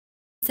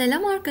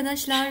Selam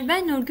arkadaşlar,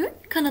 ben NurGüL.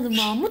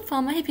 Kanalıma,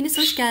 mutfağıma hepiniz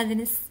hoş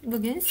geldiniz.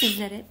 Bugün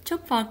sizlere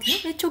çok farklı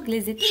ve çok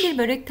lezzetli bir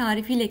börek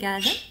tarifiyle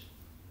geldim.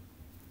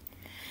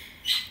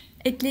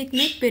 Etli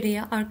ekmek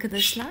böreği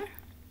arkadaşlar.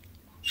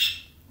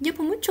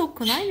 Yapımı çok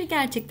kolay ve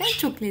gerçekten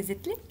çok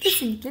lezzetli.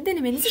 Kesinlikle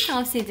denemenizi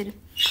tavsiye ederim.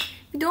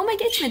 Videoma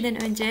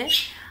geçmeden önce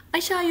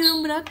aşağı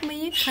yorum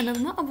bırakmayı,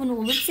 kanalıma abone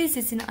olup zil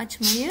sesini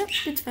açmayı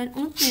lütfen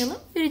unutmayalım.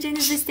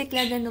 Vereceğiniz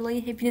desteklerden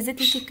dolayı hepinize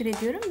teşekkür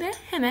ediyorum ve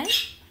hemen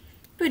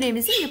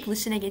böreğimizin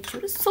yapılışına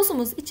geçiyoruz.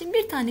 Sosumuz için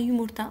bir tane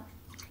yumurta,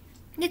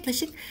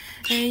 yaklaşık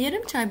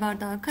yarım çay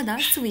bardağı kadar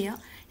sıvı yağ,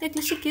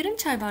 yaklaşık yarım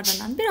çay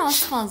bardağından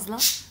biraz fazla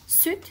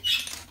süt,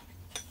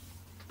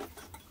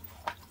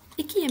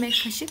 2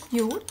 yemek kaşık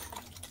yoğurt.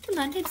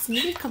 Bunların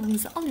hepsini bir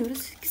kabımıza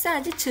alıyoruz.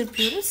 Güzelce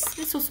çırpıyoruz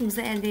ve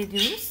sosumuzu elde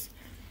ediyoruz.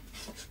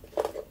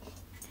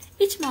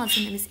 İç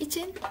malzememiz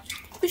için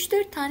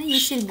 3-4 tane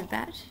yeşil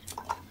biber,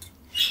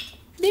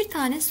 1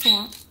 tane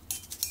soğan,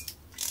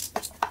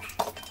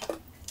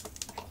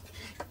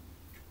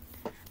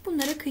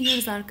 bunları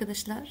kıyıyoruz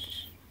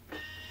arkadaşlar.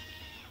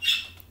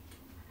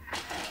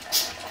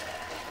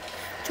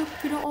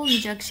 Çok püre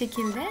olmayacak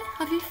şekilde,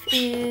 hafif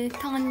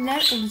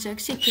taneler olacak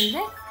şekilde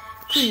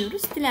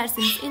kıyıyoruz.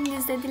 Dilerseniz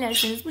elinizde,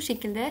 dilerseniz bu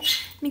şekilde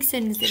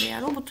mikserinizde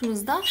veya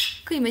robotunuzda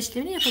kıyma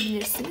işlemini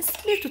yapabilirsiniz.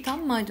 Bir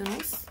tutam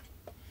maydanoz,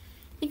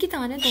 2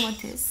 tane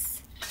domates,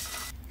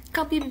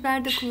 kapya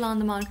biber de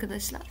kullandım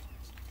arkadaşlar.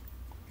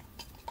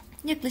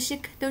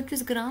 Yaklaşık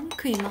 400 gram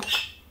kıyma.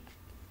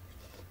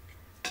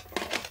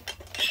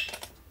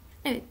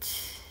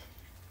 Evet,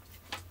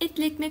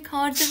 etli ekmek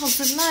harcı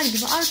hazırlar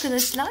gibi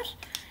arkadaşlar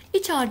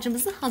iç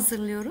harcımızı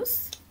hazırlıyoruz.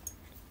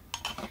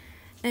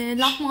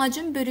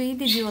 Lahmacun böreği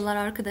de diyorlar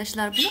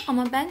arkadaşlar bunu,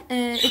 ama ben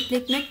etli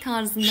ekmek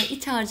tarzında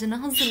iç harcını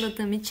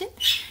hazırladığım için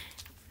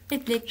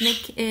etli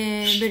ekmek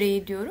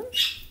böreği diyorum.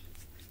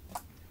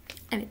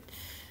 Evet,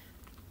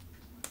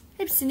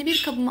 hepsini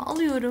bir kabıma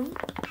alıyorum.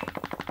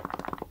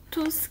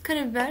 Tuz,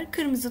 karabiber,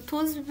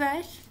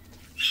 kirmizitozbiber,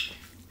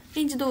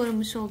 ince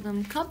doğramış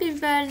olduğum kapya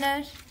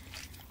biberler.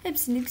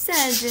 Hepsini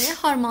güzelce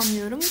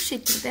harmanlıyorum. Bu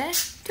şekilde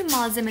tüm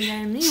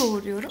malzemelerimi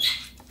yoğuruyorum.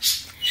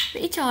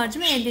 Ve iç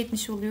harcımı elde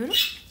etmiş oluyorum.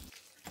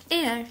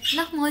 Eğer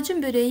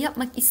lahmacun böreği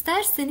yapmak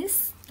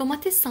isterseniz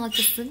domates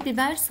salçası,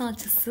 biber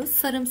salçası,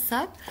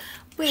 sarımsak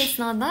bu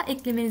esnada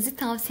eklemenizi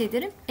tavsiye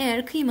ederim.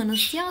 Eğer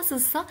kıymanız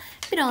yağsızsa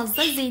biraz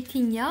da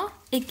zeytinyağı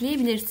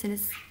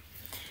ekleyebilirsiniz.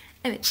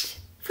 Evet,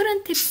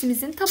 fırın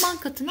tepsimizin taban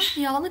katına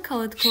yağlı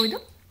kağıt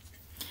koydum.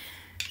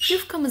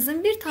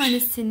 Yufkamızın bir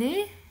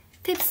tanesini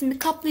tepsimi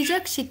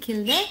kaplayacak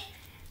şekilde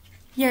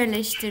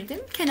yerleştirdim.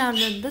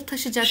 Kenarları da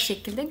taşıyacak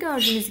şekilde,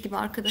 gördüğünüz gibi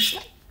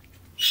arkadaşlar.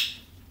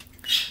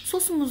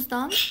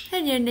 Sosumuzdan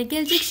her yerine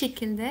gelecek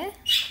şekilde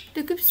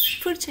döküp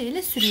fırça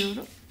ile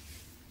sürüyorum.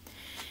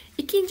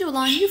 İkinci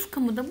olan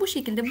yufkamı da bu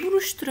şekilde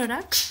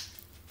buruşturarak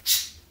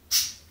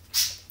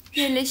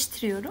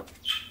yerleştiriyorum.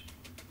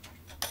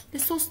 Ve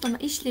soslama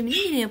işlemini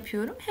yine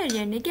yapıyorum. Her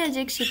yerine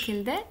gelecek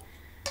şekilde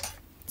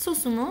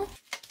sosumu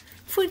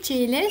fırça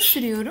ile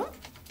sürüyorum.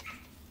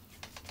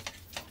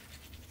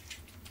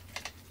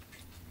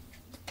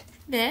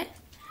 Ve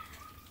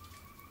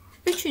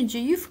üçüncü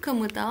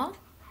yufkamı da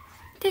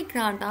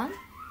tekrardan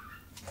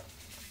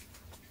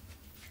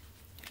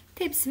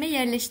tepsime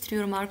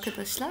yerleştiriyorum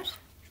arkadaşlar.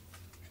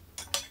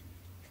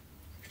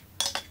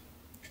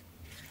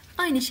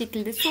 Aynı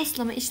şekilde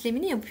soslama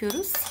işlemini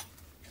yapıyoruz.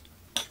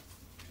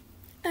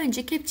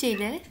 Önce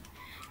kepçeyle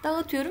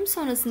dağıtıyorum,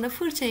 sonrasında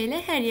fırça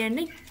ile her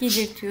yerine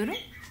yedirtiyorum.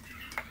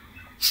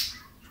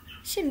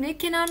 Şimdi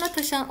kenarına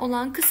taşan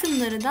olan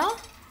kısımları da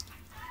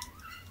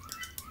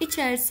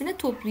içerisine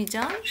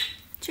toplayacağım.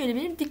 Şöyle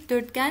bir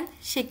dikdörtgen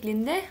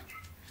şeklinde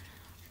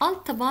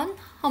alt taban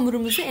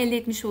hamurumuzu elde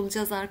etmiş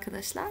olacağız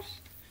arkadaşlar.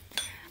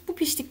 Bu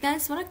piştikten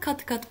sonra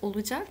kat kat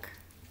olacak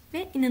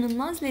ve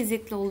inanılmaz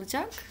lezzetli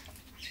olacak.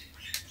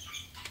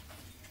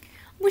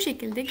 Bu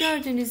şekilde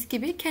gördüğünüz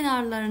gibi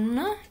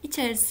kenarlarını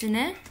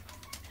içerisine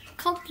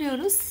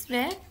kaplıyoruz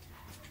ve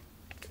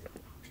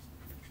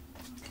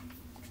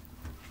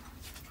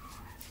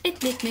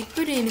etli ekmek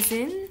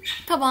böreğimizin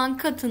taban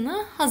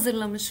katını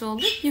hazırlamış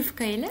olduk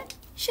yufka ile.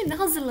 Şimdi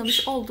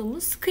hazırlamış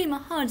olduğumuz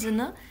kıyma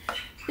harcını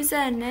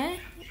üzerine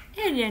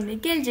her yerine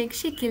gelecek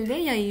şekilde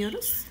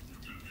yayıyoruz.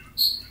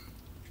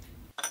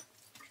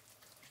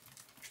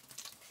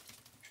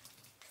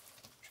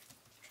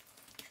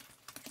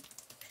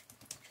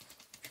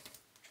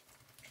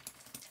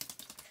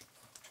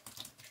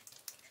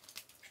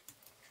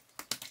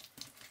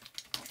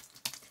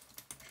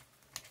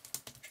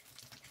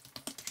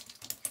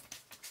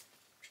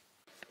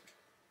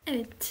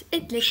 Evet,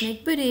 etli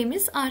ekmek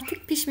böreğimiz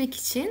artık pişmek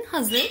için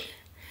hazır.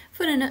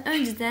 Fırını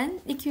önceden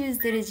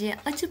 200 dereceye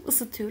açıp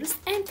ısıtıyoruz.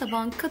 En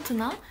taban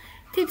katına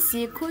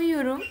tepsiye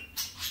koyuyorum.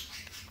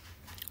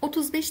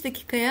 35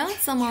 dakikaya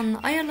zamanını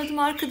ayarladım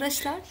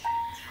arkadaşlar.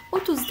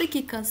 30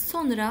 dakika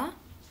sonra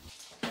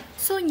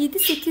son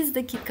 7-8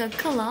 dakika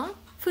kala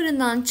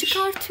fırından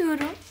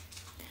çıkartıyorum.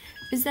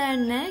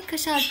 Üzerine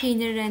kaşar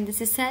peynir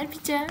rendesi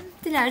serpeceğim.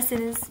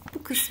 Dilerseniz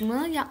bu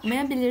kısmı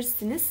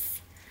yapmayabilirsiniz.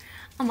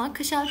 Ama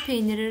kaşar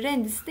peyniri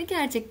rendesi de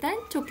gerçekten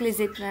çok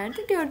lezzet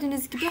verdi.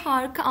 Gördüğünüz gibi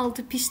harika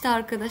altı pişti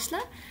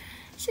arkadaşlar.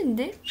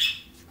 Şimdi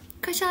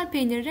kaşar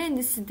peyniri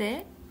rendesi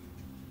de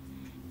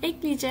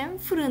ekleyeceğim.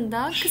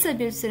 Fırında kısa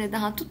bir süre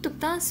daha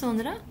tuttuktan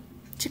sonra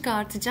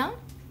çıkartacağım.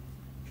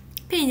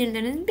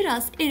 Peynirlerin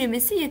biraz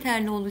erimesi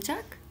yeterli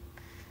olacak.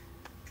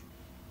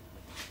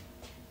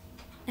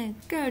 Evet,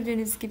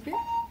 gördüğünüz gibi.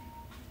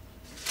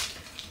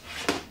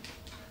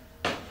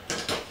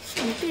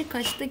 Şimdi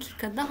birkaç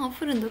dakika daha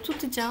fırında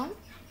tutacağım.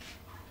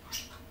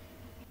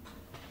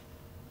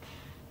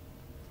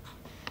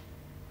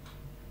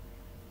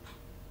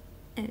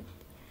 Evet.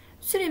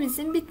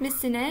 Süremizin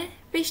bitmesine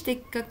 5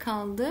 dakika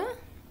kaldı.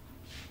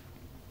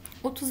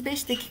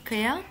 35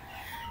 dakikaya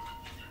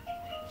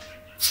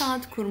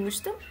saat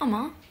kurmuştum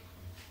ama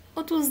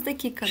 30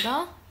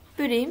 dakikada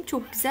böreğim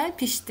çok güzel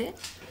pişti.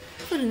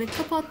 Fırını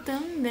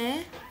kapattım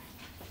ve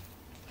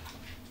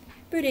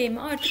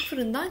böreğimi artık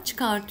fırından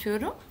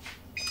çıkartıyorum.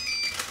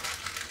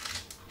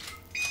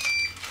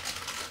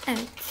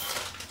 Evet.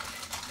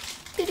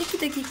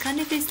 1-2 dakika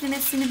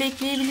nefeslemesini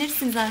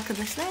bekleyebilirsiniz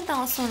arkadaşlar.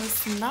 Daha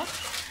sonrasında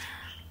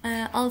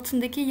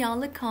altındaki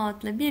yağlı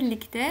kağıtla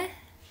birlikte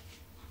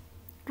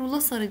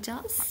rulo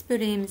saracağız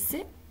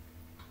böreğimizi.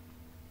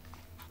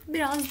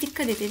 Biraz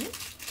dikkat edelim.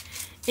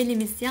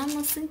 Elimiz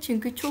yanmasın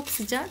çünkü çok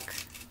sıcak.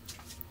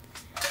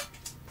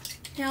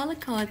 Yağlı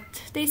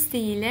kağıt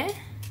desteğiyle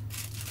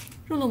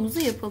rulomuzu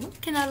yapalım.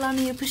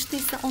 Kenarlarına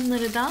yapıştıysa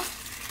onları da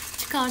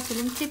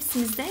çıkartalım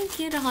tepsimizden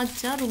ki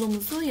rahatça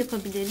rulomuzu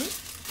yapabilelim.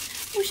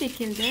 Bu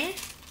şekilde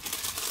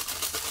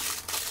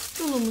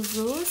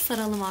rulomuzu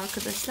saralım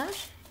arkadaşlar.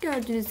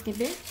 Gördüğünüz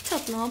gibi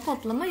çatlama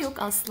patlama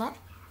yok asla.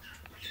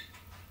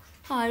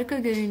 Harika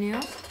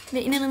görünüyor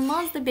ve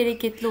inanılmaz da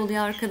bereketli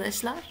oluyor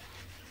arkadaşlar.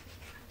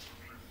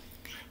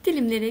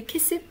 Dilimleri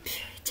kesip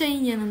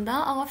çayın yanında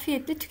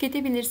afiyetle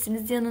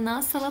tüketebilirsiniz.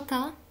 Yanına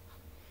salata,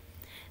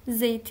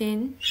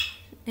 zeytin,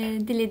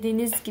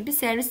 dilediğiniz gibi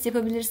servis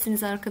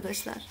yapabilirsiniz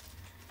arkadaşlar.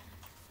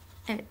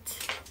 Evet.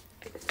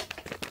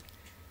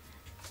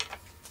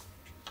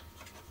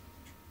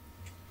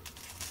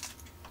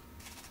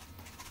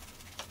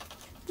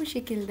 Bu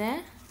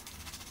şekilde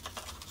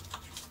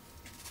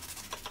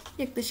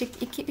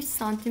yaklaşık 2-3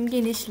 santim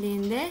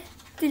genişliğinde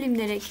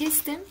dilimlere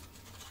kestim.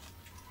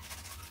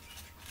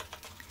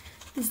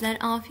 Bizler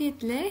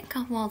afiyetle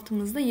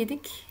kahvaltımızda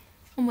yedik.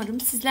 Umarım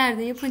sizler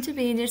de yapınca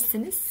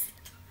beğenirsiniz.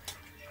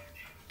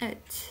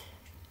 Evet.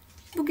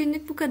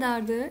 Bugünlük bu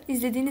kadardı.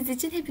 İzlediğiniz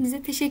için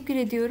hepinize teşekkür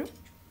ediyorum.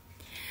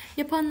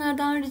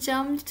 Yapanlardan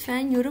ricam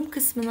lütfen yorum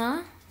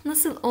kısmına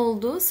nasıl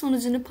oldu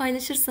sonucunu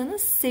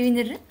paylaşırsanız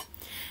sevinirim.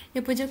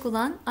 Yapacak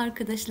olan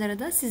arkadaşlara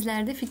da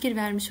sizler de fikir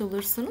vermiş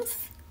olursunuz.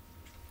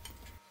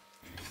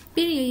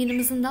 Bir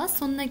yayınımızın daha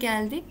sonuna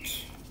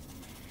geldik.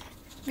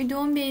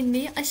 Videomu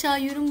beğenmeyi,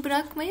 aşağı yorum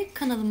bırakmayı,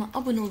 kanalıma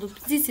abone olup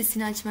zil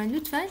sesini açmayı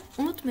lütfen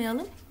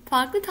unutmayalım.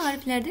 Farklı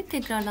tariflerde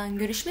tekrardan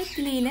görüşmek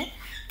dileğiyle.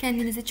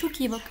 Kendinize çok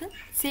iyi bakın.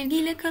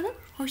 Sevgiyle kalın.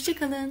 Hoşça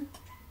kalın.